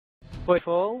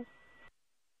Paintball.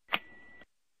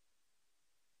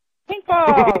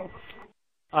 Paintball!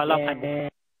 I love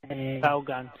paintball. Bell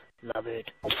guns. Love it.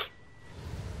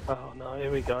 Oh no, here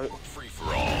we go. Free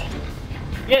for all.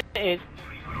 Yeah, it is.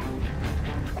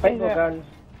 Paintball guns.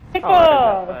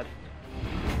 Paintball!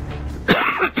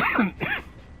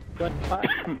 Good fight.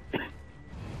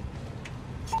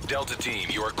 Delta team,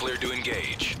 you are cleared to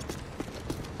engage.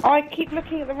 Oh, I keep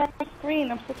looking at the wrong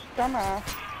screen. I'm such a dumbass.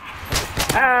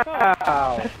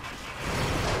 Ow!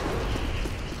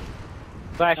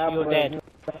 Flash, you're dead.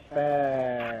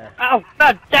 Fair. Oh,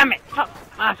 god damn it! Oh,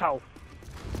 asshole!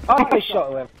 Oh, I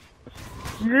shot him.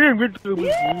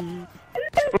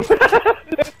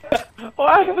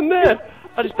 What happened there?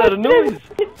 I just heard a noise.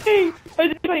 I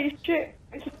just played shit.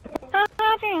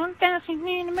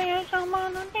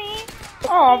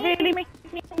 Oh, really?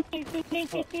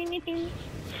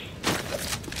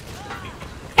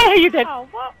 Hey, you dead! Oh,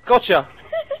 what? Gotcha.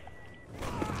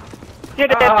 You're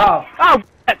dead! Oh. Oh,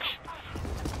 bitch!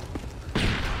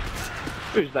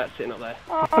 Who's that sitting up there?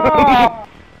 Oh,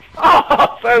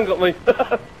 Oh, Sam got me.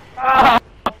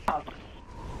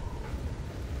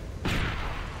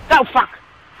 Oh, fuck!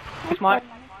 It's my...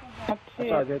 that's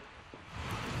all good.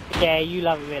 Yeah, you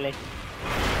love it, really.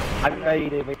 I know you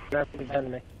do, but you have to be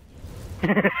telling me.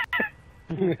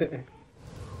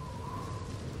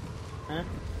 Huh?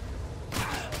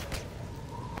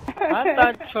 I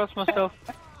don't trust myself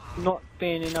not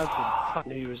being in open. I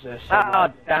knew he was there Ah,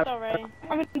 somewhere. damn. Sorry. I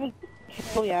haven't even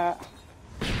killed yet.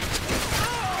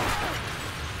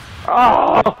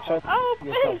 Oh! Oh,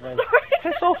 Ben, sorry.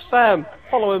 Piss off, Sam.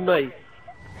 Following me.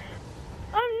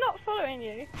 I'm not following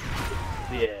you.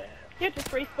 Yeah. You're just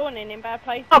respawning in bad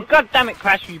places. Oh, god damn it,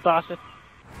 Crash, you bastard.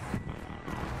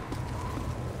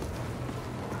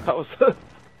 That was...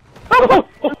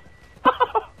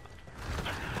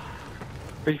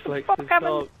 Reflexes. Fuck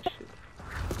happened? Oh, shit.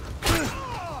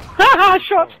 Haha,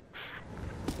 shot!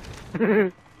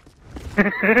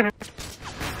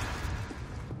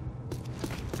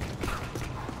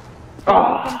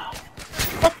 Oh.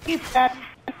 Fuck you, Dad.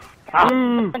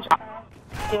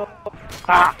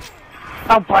 Ah!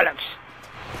 Oh, bollocks!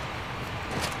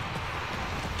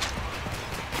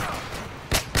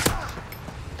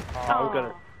 Oh, I'm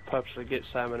gonna purposely get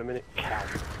Sam in a minute. Cow.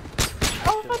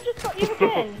 Oh, I just got you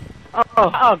again.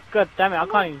 Oh, god damn it, I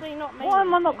can't Obviously even... not me. Why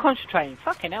am I not concentrating?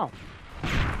 Fucking hell.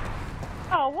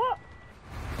 Oh, what?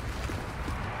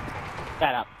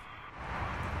 That up.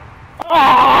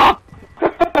 Ah!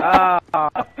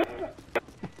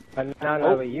 I now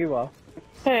know where you are.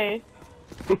 Who?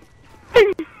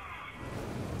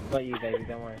 Not you, baby,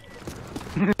 don't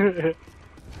worry.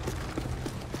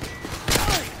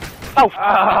 Oh,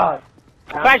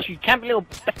 Crash, you camp little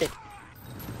bastard.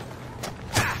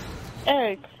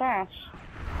 Oh, Crash.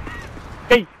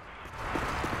 Hey.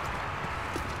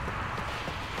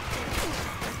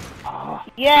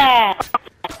 Yeah!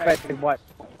 Baby, what?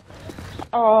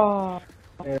 Oh.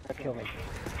 Kill me.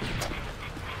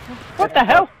 What the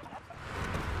hell?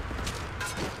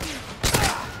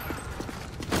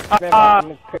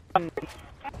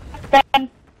 Ben.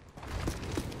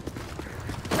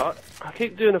 I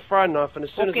keep doing a throwing knife, and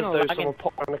as soon as I Fucking do, lagging. someone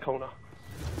pop around the corner.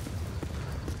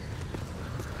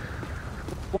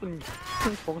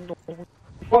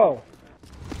 Whoa!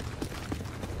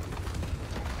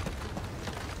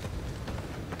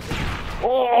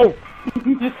 Oh!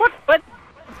 What?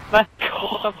 What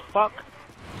the fuck?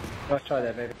 Let's try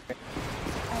that, baby.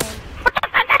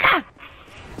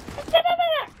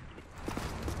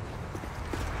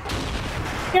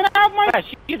 Get out of my...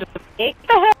 Crash, you the dick.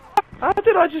 How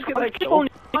did I just get I'm that keep kill? on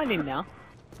finding now.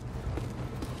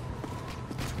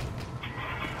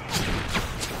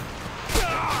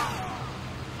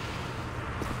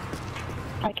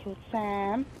 I killed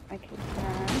Sam. I killed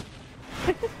Sam.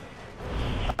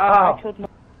 Oh, I killed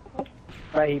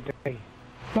baby,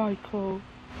 Michael.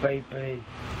 baby.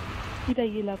 You know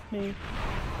you love me.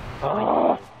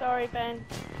 Oh. Sorry, Ben.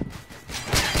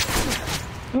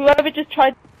 Whoever just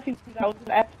tried to think that was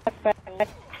an FFA.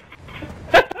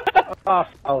 Oh,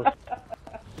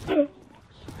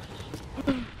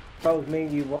 Suppose me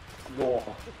and you want war.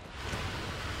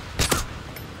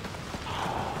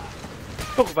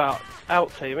 Talk about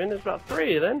out teaming, there's about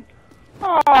 3 of them.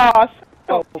 Oh,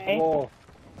 Oh, sorry. war.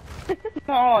 Come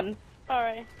on.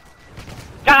 Sorry.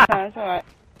 Ah! No, it's alright.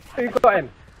 Who got him?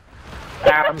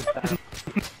 Damn.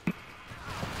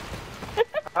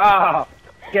 Ah,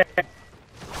 get him.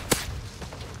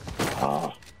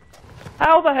 Oh.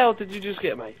 How the hell did you just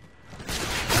get me?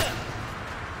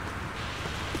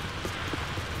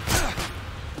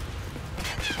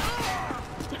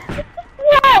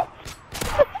 What?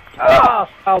 Ah,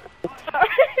 oh,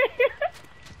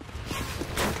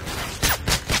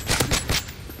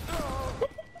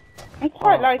 I'm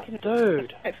quite liking it.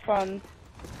 Dude. It's fun.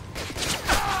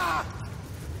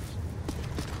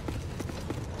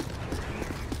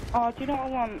 Oh, do you know what I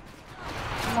want?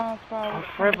 Might as well. I'm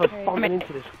forever bumping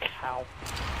into this cow.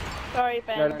 Sorry,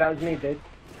 Ben. No, that was me, dude.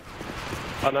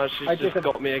 I know, she's just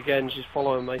got me again. She's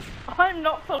following me. I'm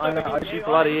not following I know, you. She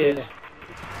bloody is.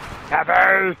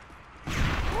 Taboo!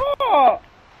 What?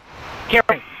 Kill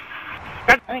me!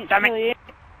 I think Damn it.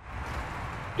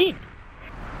 kill you.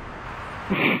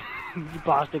 You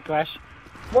bastard, Crash.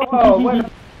 Whoa, where's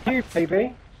you,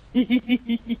 baby?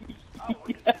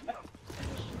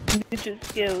 Ninja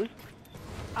skills.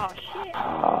 Oh, shit.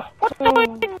 What's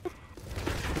going?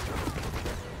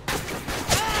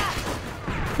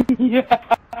 Yeah.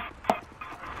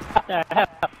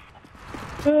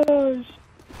 Gosh.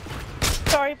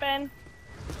 Sorry, Ben.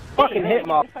 Fucking hit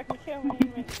mark. If I can kill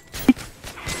me.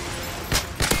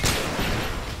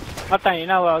 I don't you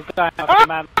know where I was going after,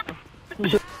 man.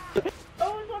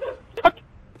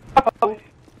 Oh.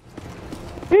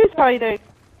 Who's hiding?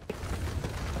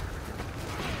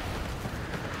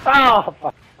 Oh,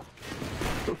 fuck.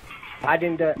 I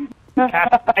didn't do it.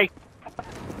 Hey,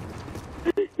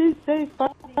 He's so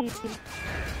funny.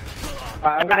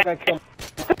 Right, I'm gonna go kill him.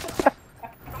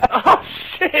 Oh,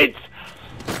 shit!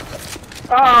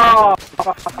 Oh,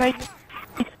 fuck.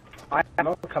 I am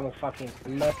overcoming fucking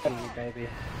murdering you, baby.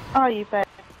 Oh, you bet.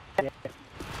 Yeah.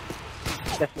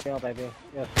 Definitely are, baby.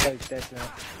 You're so dead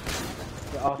now.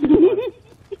 You're awesome.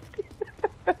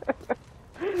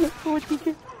 What did you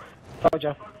do? Told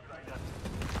ya.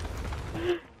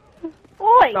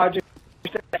 Oi! No, just...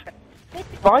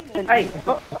 Violent. Hey!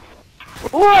 What?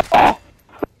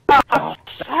 Oh,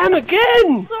 Sam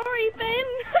again! Sorry, Ben.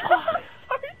 Sorry.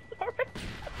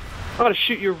 I'm gonna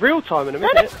shoot you real time in a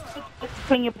minute.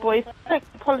 Bring your boys. Don't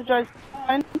apologise.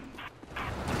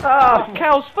 Ah,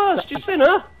 cows first, you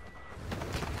sinner!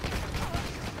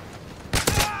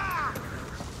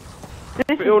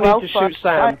 This We all is well need to fun. shoot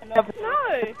Sam. I love it.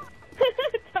 No.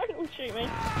 Don't all shoot me.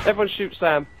 Everyone shoot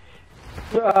Sam.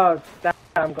 Oh, damn,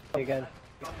 I'm going again.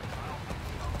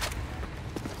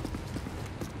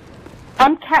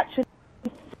 I'm catching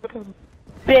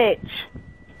bitch.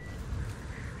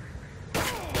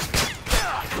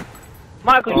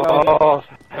 Michael, Oh,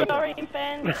 Sorry,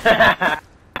 Ben.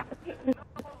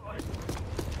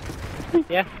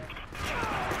 yeah,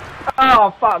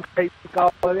 Oh, fuck. Great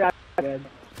goal. Yeah, again.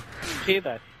 see you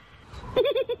though.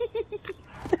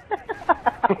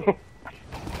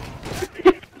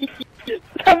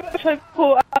 Come so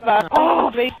poor Abba. Oh,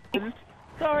 please.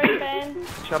 Sorry, Ben.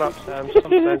 shut up, Sam. I'm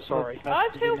saying sorry. I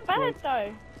feel bad,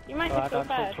 though. You make Oh, me I feel don't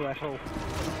bad. talk to her at all.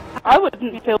 I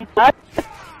wouldn't feel bad.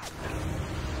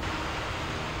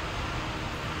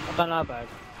 I don't know about it.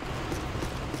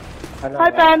 I know Hi,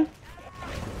 that. Ben.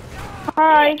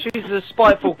 Hi. She's a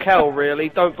spiteful cow, really.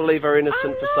 Don't believe her innocent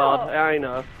I'm facade. not. I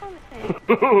know.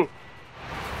 Honestly.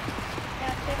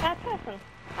 Yeah, she's a bad person.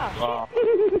 Oh,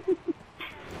 shit.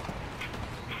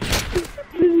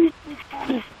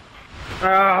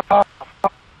 Ah,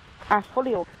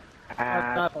 Asshole.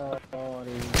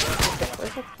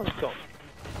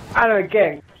 and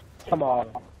again. Come on.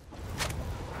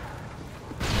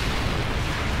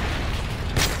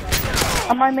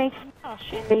 Am I making Oh,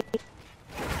 shit. That's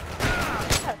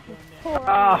some poor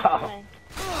Ah. me.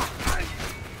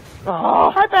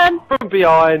 Oh, Hi, Ben. from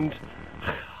behind.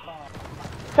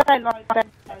 Don't like Ben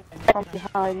from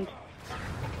behind.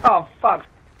 Oh, fuck.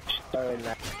 So in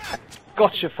there.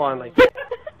 Gotcha, finally.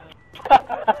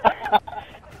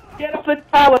 Get off the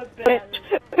tower, bitch.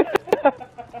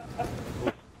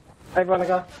 Everyone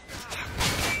go.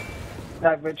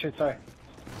 No, Richard, sorry.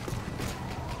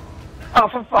 Oh,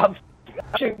 for fuck's sake.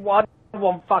 Shoot one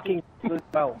fucking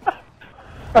well.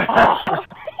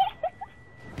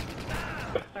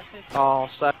 Oh,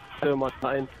 Sam, doing my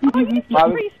thing. Oh, you just I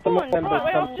was respawned. remember Oh,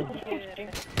 wait, I'm something.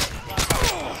 just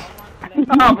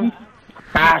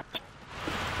Ah.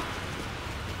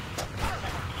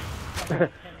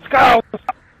 Let's go!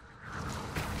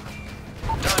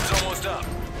 Time's almost up.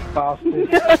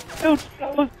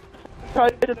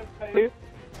 Bastard.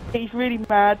 He's really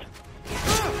mad.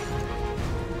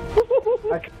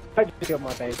 I just killed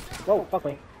my base. Whoa, fuck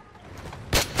me.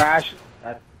 Crash.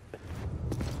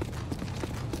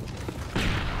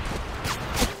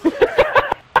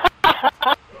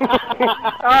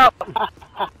 Oh.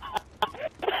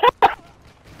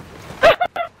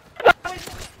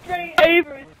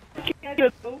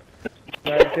 No,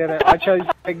 I didn't. I chose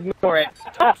to ignore it.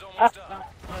 Time's almost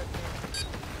up.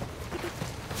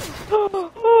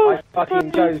 I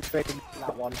fucking chose to ignore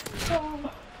that one.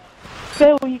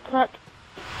 Bill, you crack.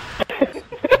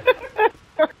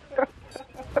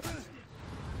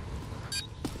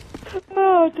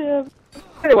 dear.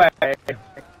 Anyway.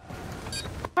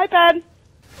 Hi, Ben.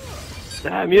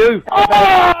 Damn you!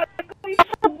 Oh!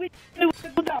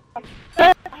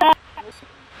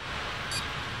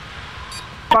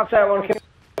 Fuck's that one.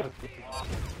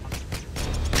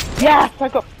 Yes, I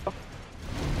got. Oh,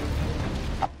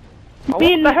 what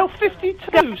the hell,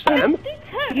 52, Sam?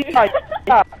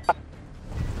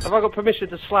 Have I got permission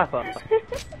to slap her?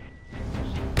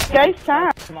 Go,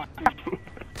 Sam.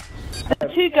 The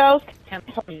two girls.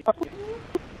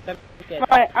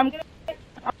 Right, I'm going to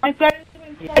invite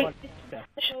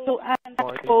special and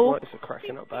Right, ball. it's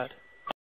cracking up bad.